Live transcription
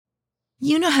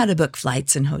You know how to book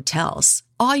flights and hotels.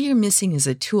 All you're missing is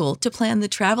a tool to plan the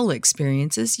travel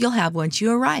experiences you'll have once you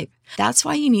arrive. That's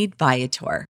why you need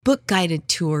Viator. Book guided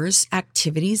tours,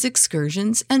 activities,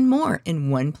 excursions, and more in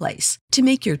one place to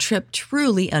make your trip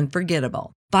truly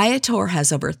unforgettable. Viator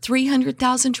has over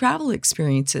 300,000 travel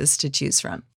experiences to choose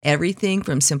from. Everything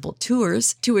from simple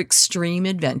tours to extreme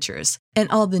adventures and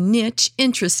all the niche,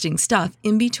 interesting stuff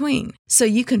in between. So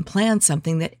you can plan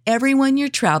something that everyone you're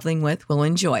traveling with will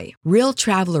enjoy. Real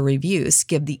traveler reviews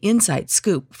give the inside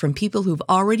scoop from people who've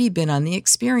already been on the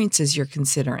experiences you're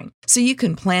considering. So you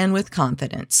can plan with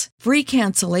confidence. Free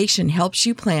cancellation helps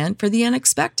you plan for the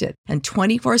unexpected. And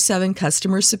 24/7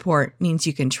 customer support means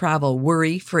you can travel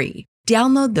worry-free.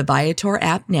 Download the Viator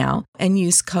app now and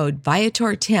use code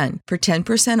Viator10 for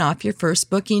 10% off your first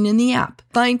booking in the app.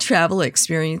 Find travel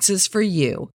experiences for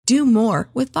you. Do more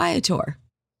with Viator.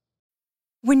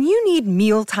 When you need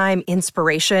mealtime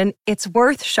inspiration, it's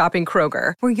worth shopping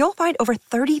Kroger, where you'll find over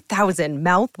 30,000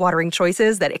 mouth-watering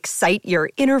choices that excite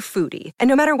your inner foodie. And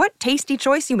no matter what tasty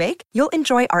choice you make, you'll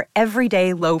enjoy our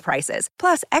everyday low prices,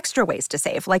 plus extra ways to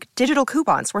save, like digital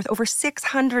coupons worth over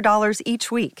 $600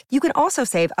 each week. You can also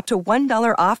save up to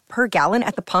 $1 off per gallon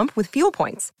at the pump with fuel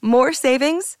points. More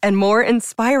savings and more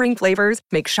inspiring flavors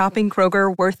make shopping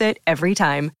Kroger worth it every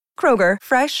time. Kroger,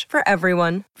 fresh for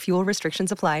everyone. Fuel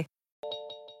restrictions apply.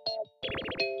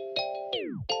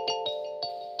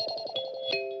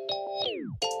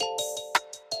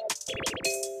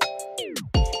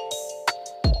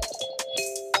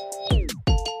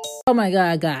 Oh my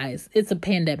God, guys, it's a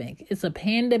pandemic. It's a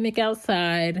pandemic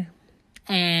outside,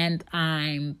 and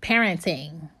I'm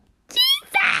parenting.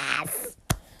 Jesus!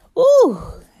 Ooh,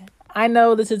 I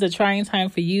know this is a trying time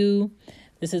for you.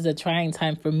 This is a trying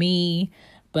time for me,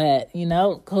 but you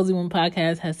know, Cozy Womb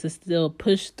Podcast has to still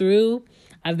push through.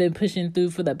 I've been pushing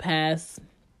through for the past,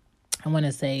 I want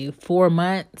to say 4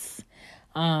 months.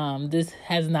 This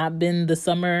has not been the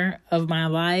summer of my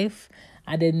life.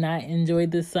 I did not enjoy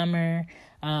this summer.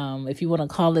 If you want to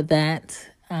call it that,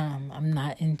 I'm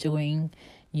not enjoying,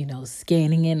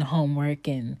 scanning in homework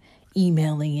and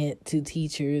emailing it to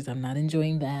teachers. I'm not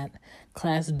enjoying that.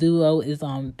 Class Duo is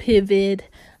on pivot.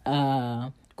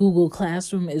 Google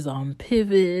Classroom is on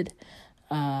pivot.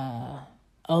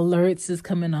 Alerts is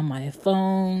coming on my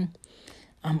phone.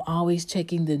 I'm always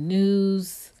checking the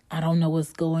news. I don't know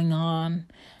what's going on.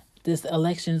 This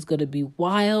election is going to be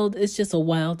wild. It's just a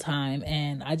wild time.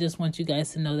 And I just want you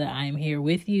guys to know that I am here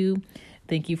with you.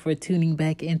 Thank you for tuning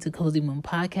back into Cozy Womb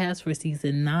Podcast for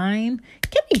season 9.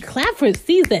 Give me clap for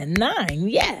season 9.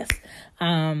 Yes.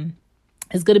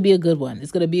 It's going to be a good one.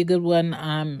 It's going to be a good one.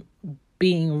 I'm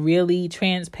being really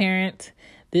transparent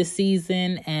this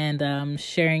season and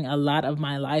sharing a lot of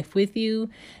my life with you,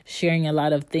 sharing a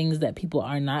lot of things that people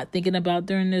are not thinking about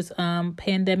during this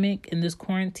pandemic and this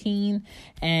quarantine.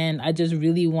 And I just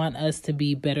really want us to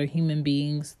be better human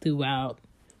beings throughout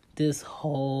this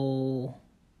whole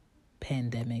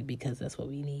pandemic, because that's what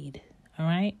we need. All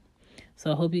right.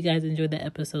 So I hope you guys enjoyed the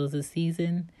episodes this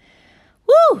season.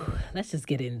 Woo! Let's just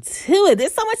get into it.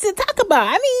 There's so much to talk about.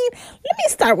 I mean, let me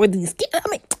start with these kids.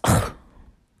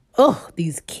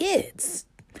 These kids.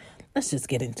 Let's just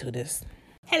get into this.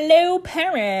 Hello,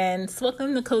 parents.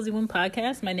 Welcome to Cozy Womb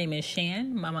Podcast. My name is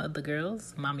Shan, mama of the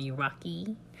girls, Mommy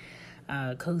Rocky,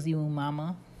 Cozy Womb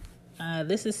Mama.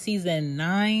 This is season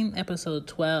 9, episode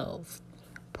 12.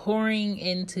 Pouring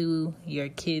into your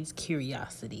kids'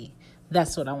 curiosity.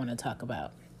 That's what I want to talk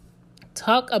about.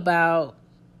 Talk about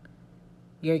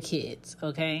your kids,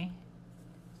 okay?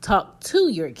 Talk to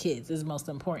your kids is most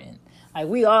important. Like,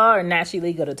 we are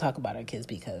naturally going to talk about our kids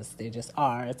because they're just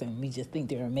ours, and we just think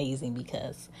they're amazing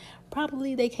because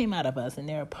probably they came out of us and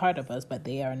they're a part of us, but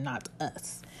they are not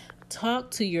us. Talk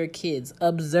to your kids,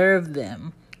 observe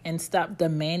them, and stop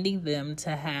demanding them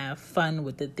to have fun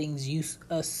with the things you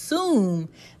assume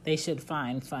they should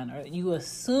find fun, or you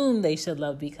assume they should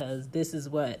love because this is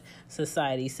what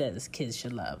society says kids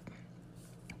should love.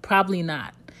 Probably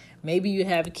not. Maybe you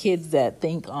have kids that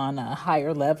think on a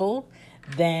higher level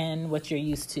than what you're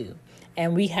used to.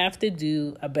 And we have to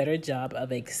do a better job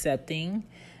of accepting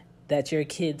that your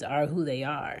kids are who they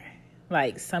are.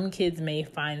 Like, some kids may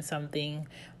find something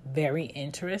very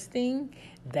interesting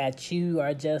that you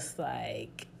are just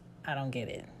like, I don't get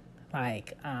it.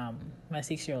 Like, my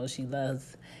 6-year-old, she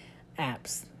loves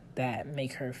apps that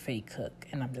make her fake cook.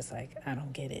 And I'm just like, I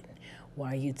don't get it.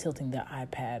 Why are you tilting the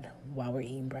iPad while we're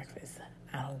eating breakfast?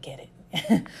 I don't get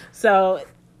it. So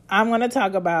I'm going to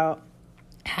talk about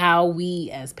how we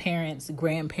as parents,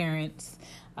 grandparents,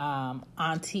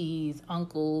 aunties,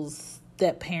 uncles,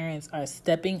 step-parents are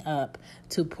stepping up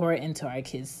to pour into our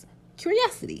kids'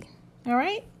 curiosity. All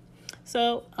right?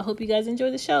 So I hope you guys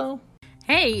enjoy the show.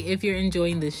 Hey, if you're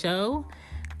enjoying the show,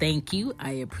 thank you.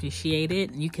 I appreciate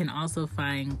it. You can also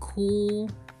find cool,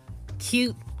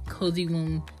 cute Cozy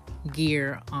Womb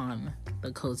gear on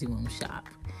the Cozy Womb shop.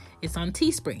 It's on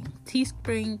Teespring,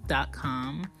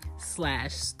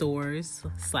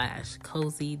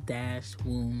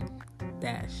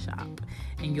 teespring.com/stores/cozy-womb-shop.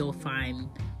 And you'll find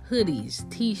hoodies,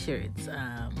 t-shirts,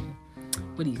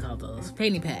 what do you call those?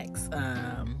 Fanny packs,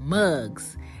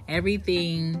 mugs,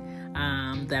 everything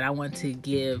that I want to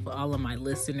give all of my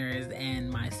listeners and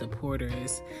my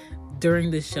supporters during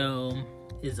the show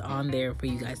is on there for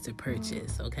you guys to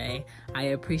purchase, okay? I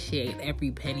appreciate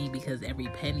every penny because every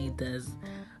penny does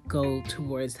go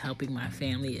towards helping my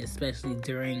family, especially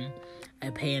during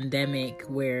a pandemic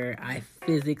where I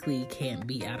physically can't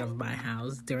be out of my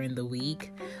house during the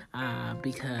week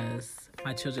because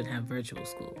my children have virtual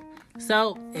school.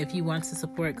 So if you want to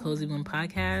support Cozy Womb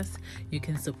Podcast, you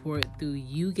can support through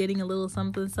you getting a little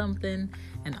something,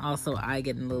 and also I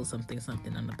getting a little something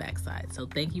on the backside. So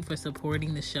thank you for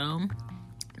supporting the show.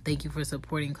 Thank you for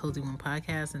supporting Cozy Womb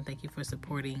Podcast, and thank you for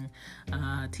supporting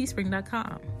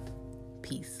teespring.com.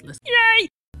 Peace. Yay!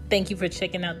 Thank you for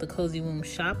checking out the Cozy Womb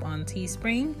shop on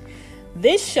Teespring.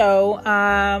 This show,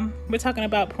 we're talking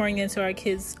about pouring into our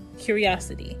kids'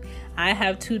 curiosity. I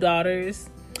have 2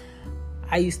 daughters.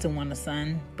 I used to want a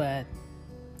son, but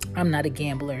I'm not a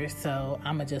gambler, so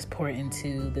I'm going to just pour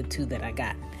into the 2 that I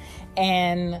got.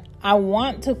 And I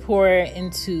want to pour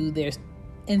into their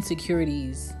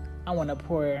insecurities. I want to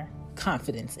pour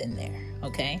confidence in there,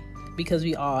 okay? Because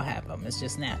we all have them. It's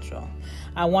just natural.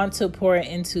 I want to pour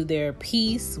into their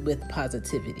peace with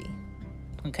positivity,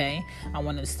 okay? I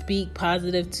want to speak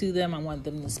positive to them. I want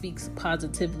them to speak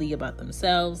positively about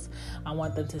themselves. I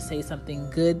want them to say something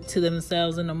good to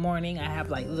themselves in the morning. I have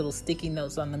like little sticky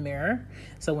notes on the mirror.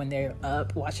 So when they're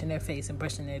up, washing their face and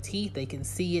brushing their teeth, they can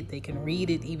see it, they can read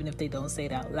it. Even if they don't say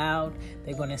it out loud,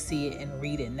 they're going to see it and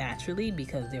read it naturally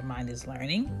because their mind is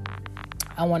learning.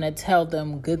 I want to tell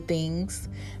them good things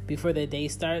before their day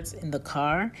starts in the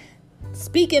car.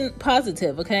 Speaking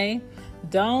positive, okay?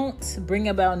 Don't bring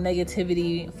about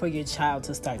negativity for your child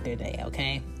to start their day,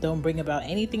 okay? Don't bring about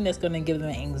anything that's going to give them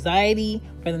anxiety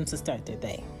for them to start their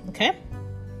day, okay?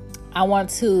 I want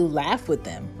to laugh with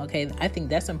them, okay? I think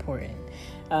that's important.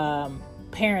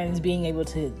 Parents being able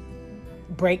to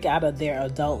break out of their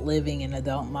adult living and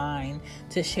adult mind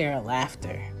to share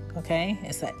laughter. Okay,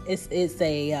 it's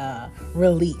a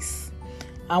release.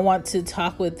 I want to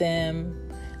talk with them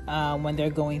when they're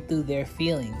going through their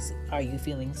feelings. Are you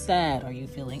feeling sad? Are you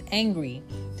feeling angry?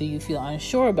 Do you feel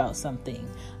unsure about something?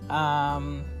 Are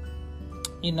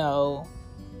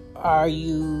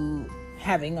you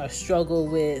having a struggle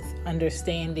with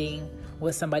understanding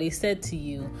what somebody said to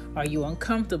you? Are you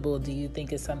uncomfortable? Do you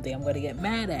think it's something I'm going to get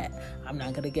mad at? I'm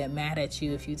not going to get mad at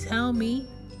you if you tell me.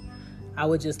 I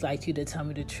would just like you to tell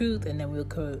me the truth, and then we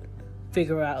could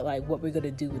figure out like what we're going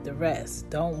to do with the rest.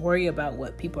 Don't worry about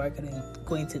what people are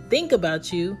going to think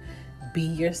about you. Be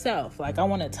yourself. Like, I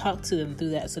want to talk to them through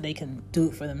that so they can do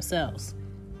it for themselves.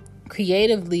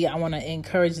 Creatively, I want to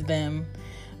encourage them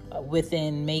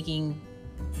within making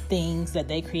things that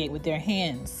they create with their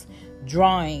hands.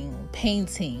 Drawing,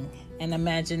 painting, and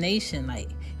imagination. Like,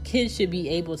 kids should be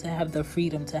able to have the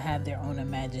freedom to have their own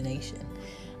imagination.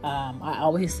 I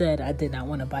always said I did not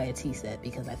want to buy a tea set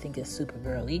because I think it's super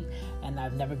girly, and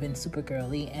I've never been super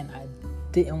girly, and I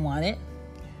didn't want it.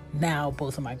 Now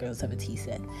both of my girls have a tea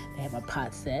set. They have a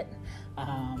pot set.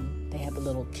 They have a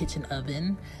little kitchen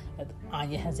oven.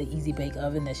 Anya has an Easy Bake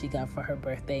oven that she got for her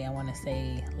birthday, I want to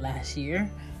say last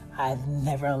year. I've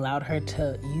never allowed her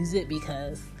to use it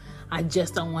because I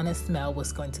just don't want to smell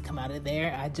what's going to come out of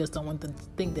there. I just don't want them to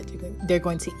think that they're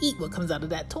going to eat what comes out of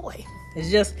that toy. It's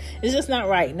just not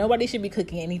right. Nobody should be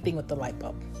cooking anything with the light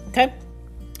bulb, okay?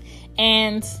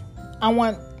 And I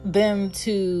want them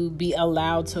to be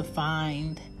allowed to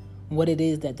find what it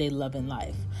is that they love in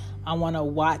life. I want to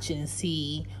watch and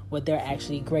see what they're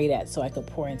actually great at so I could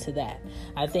pour into that.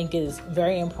 I think it's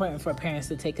very important for parents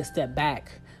to take a step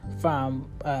back from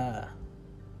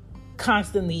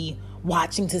constantly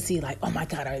watching to see like, oh my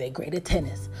God, are they great at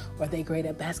tennis? Or are they great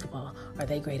at basketball? Are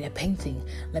they great at painting?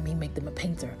 Let me make them a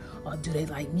painter. Or do they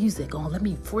like music? Or let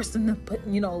me force them to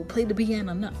play the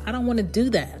piano. No, I don't want to do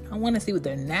that. I want to see what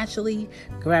they're naturally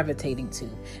gravitating to.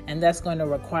 And that's going to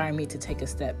require me to take a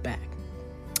step back.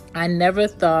 I never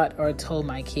thought or told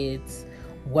my kids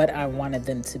what I wanted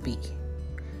them to be.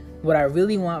 What I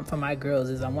really want for my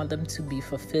girls is I want them to be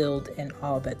fulfilled in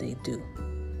all that they do.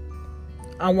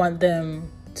 I want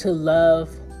them to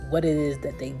love what it is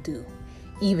that they do,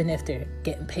 even if they're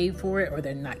getting paid for it or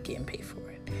they're not getting paid for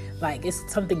it. Like,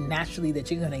 it's something naturally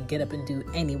that you're going to get up and do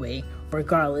anyway,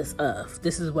 regardless of,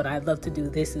 this is what I love to do,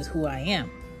 this is who I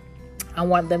am. I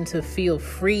want them to feel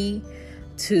free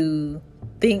to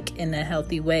think in a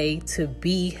healthy way, to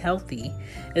be healthy,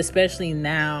 especially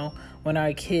now when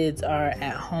our kids are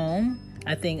at home.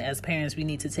 I think as parents, we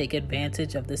need to take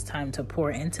advantage of this time to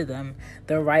pour into them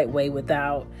the right way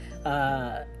without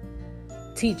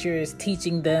teachers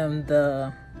teaching them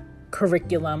the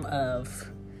curriculum of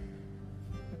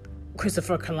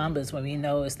Christopher Columbus when we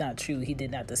know it's not true. He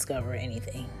did not discover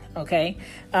anything. Okay.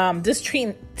 Just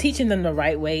teaching them the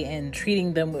right way and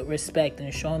treating them with respect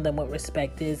and showing them what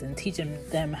respect is and teaching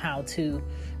them how to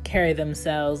carry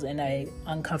themselves in a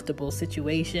uncomfortable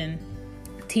situation.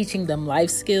 Teaching them life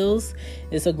skills.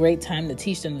 It's a great time to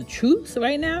teach them the truth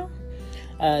right now.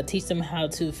 Teach them how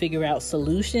to figure out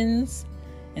solutions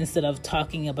instead of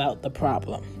talking about the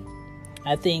problem.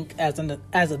 I think as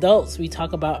adults, we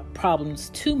talk about problems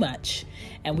too much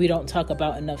and we don't talk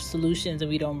about enough solutions and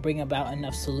we don't bring about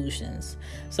enough solutions.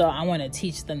 So I want to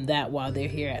teach them that while they're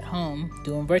here at home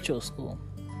doing virtual school.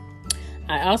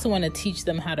 I also want to teach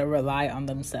them how to rely on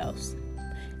themselves.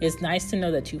 It's nice to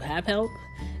know that you have help.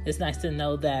 It's nice to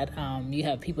know that you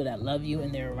have people that love you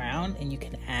and they're around and you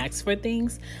can ask for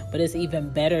things. But it's even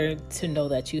better to know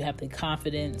that you have the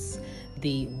confidence,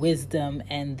 the wisdom,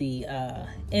 and the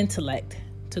intellect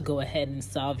to go ahead and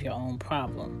solve your own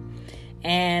problem.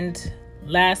 And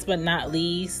last but not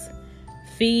least,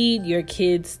 feed your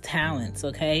kids talents,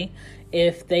 okay?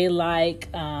 If they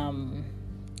like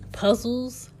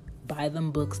puzzles, buy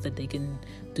them books that they can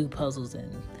do puzzles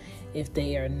in. If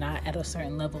they are not at a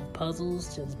certain level of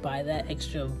puzzles, just buy that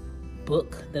extra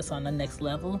book that's on the next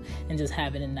level and just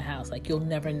have it in the house. Like, you'll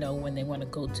never know when they want to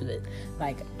go to it.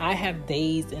 Like, I have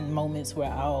days and moments where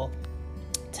I'll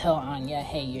tell Anya,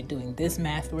 hey, you're doing this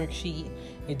math worksheet,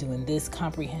 you're doing this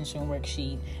comprehension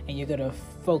worksheet, and you're going to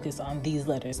focus on these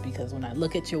letters, because when I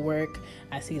look at your work,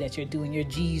 I see that you're doing your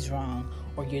G's wrong,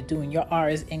 or you're doing your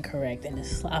R's incorrect, and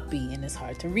it's sloppy and it's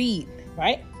hard to read,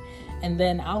 right? And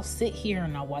then I'll sit here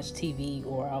and I'll watch TV,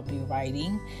 or I'll be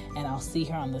writing and I'll see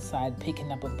her on the side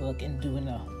picking up a book and doing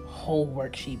a whole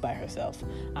worksheet by herself.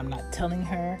 I'm not telling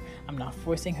her, I'm not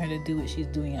forcing her to do it. She's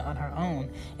doing it on her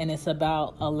own. And it's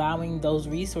about allowing those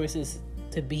resources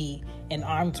to be in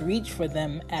arm's reach for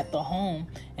them at the home,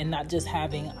 and not just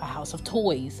having a house of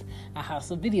toys, a house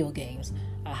of video games,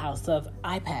 a house of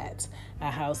iPads,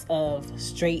 a house of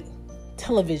straight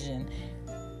television.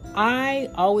 I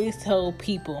always tell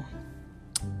people,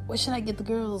 what should I get the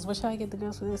girls? What should I get the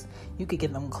girls for this? You could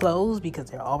get them clothes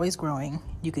because they're always growing.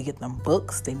 You could get them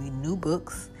books. They need new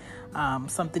books.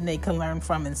 Something they can learn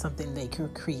from and something they can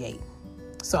create.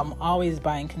 So I'm always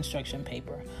buying construction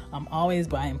paper. I'm always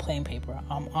buying plain paper.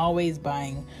 I'm always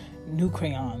buying new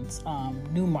crayons,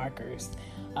 new markers,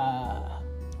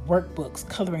 workbooks,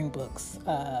 coloring books,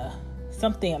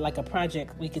 something like a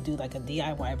project we could do, like a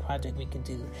DIY project we could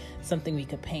do, something we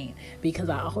could paint, because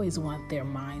I always want their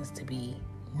minds to be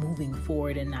moving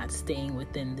forward and not staying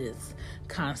within this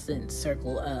constant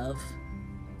circle of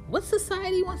what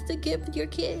society wants to give your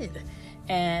kid.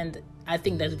 And I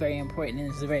think that's very important, and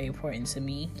it's very important to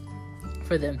me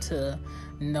for them to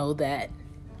know that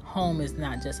home is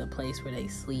not just a place where they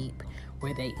sleep,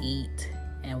 where they eat,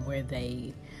 and where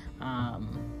they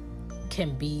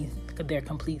can be their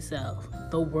complete self.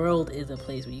 The world is a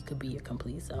place where you could be your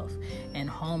complete self, and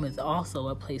home is also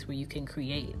a place where you can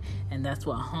create. And that's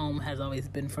what home has always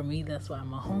been for me. That's why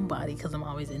I'm a homebody, because I'm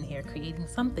always in here creating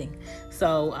something.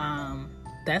 So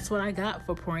that's what I got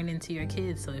for pouring into your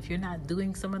kids. So if you're not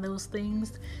doing some of those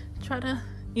things, try to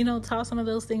toss some of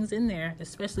those things in there,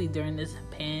 especially during this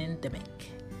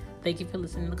pandemic. Thank you for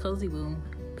listening to Cozy Womb.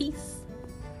 Peace.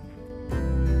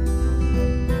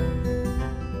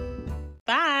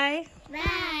 Bye.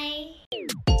 Bye.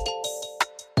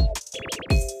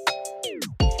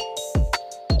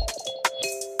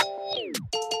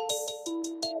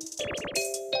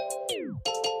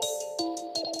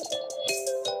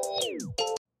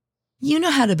 You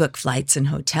know how to book flights and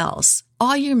hotels.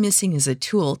 All you're missing is a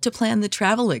tool to plan the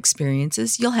travel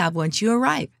experiences you'll have once you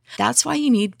arrive. That's why you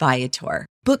need Viator.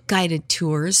 Book guided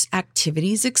tours,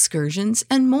 activities, excursions,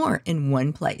 and more in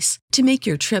one place to make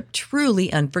your trip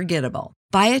truly unforgettable.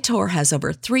 Viator has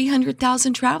over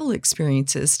 300,000 travel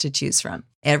experiences to choose from.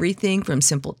 Everything from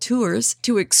simple tours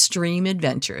to extreme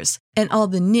adventures and all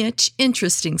the niche,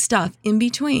 interesting stuff in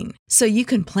between. So you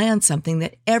can plan something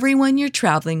that everyone you're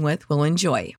traveling with will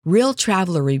enjoy. Real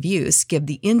traveler reviews give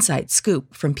the inside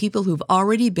scoop from people who've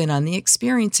already been on the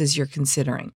experiences you're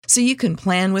considering. So you can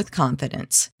plan with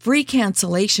confidence. Free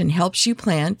cancellation helps you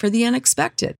plan for the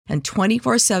unexpected. And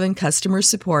 24/7 customer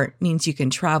support means you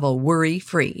can travel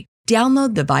worry-free.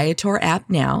 Download the Viator app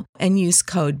now and use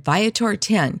code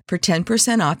Viator10 for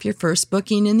 10% off your first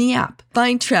booking in the app.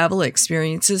 Find travel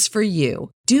experiences for you.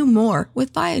 Do more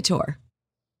with Viator.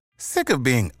 Sick of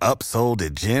being upsold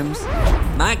at gyms?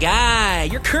 My guy,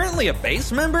 you're currently a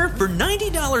base member. For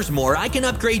 $90 more, I can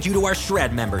upgrade you to our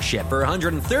Shred membership. For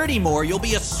 $130 more, you'll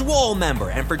be a Swole member.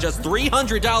 And for just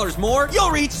 $300 more,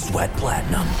 you'll reach Sweat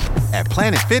Platinum. At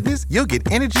Planet Fitness, you'll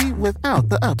get energy without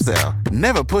the upsell.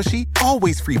 Never pushy,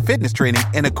 always free fitness training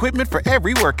and equipment for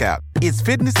every workout. It's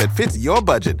fitness that fits your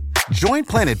budget. Join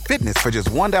Planet Fitness for just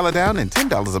 $1 down and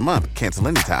 $10 a month. Cancel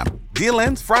anytime. Deal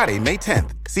ends Friday, May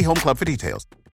 10th. See Home Club for details.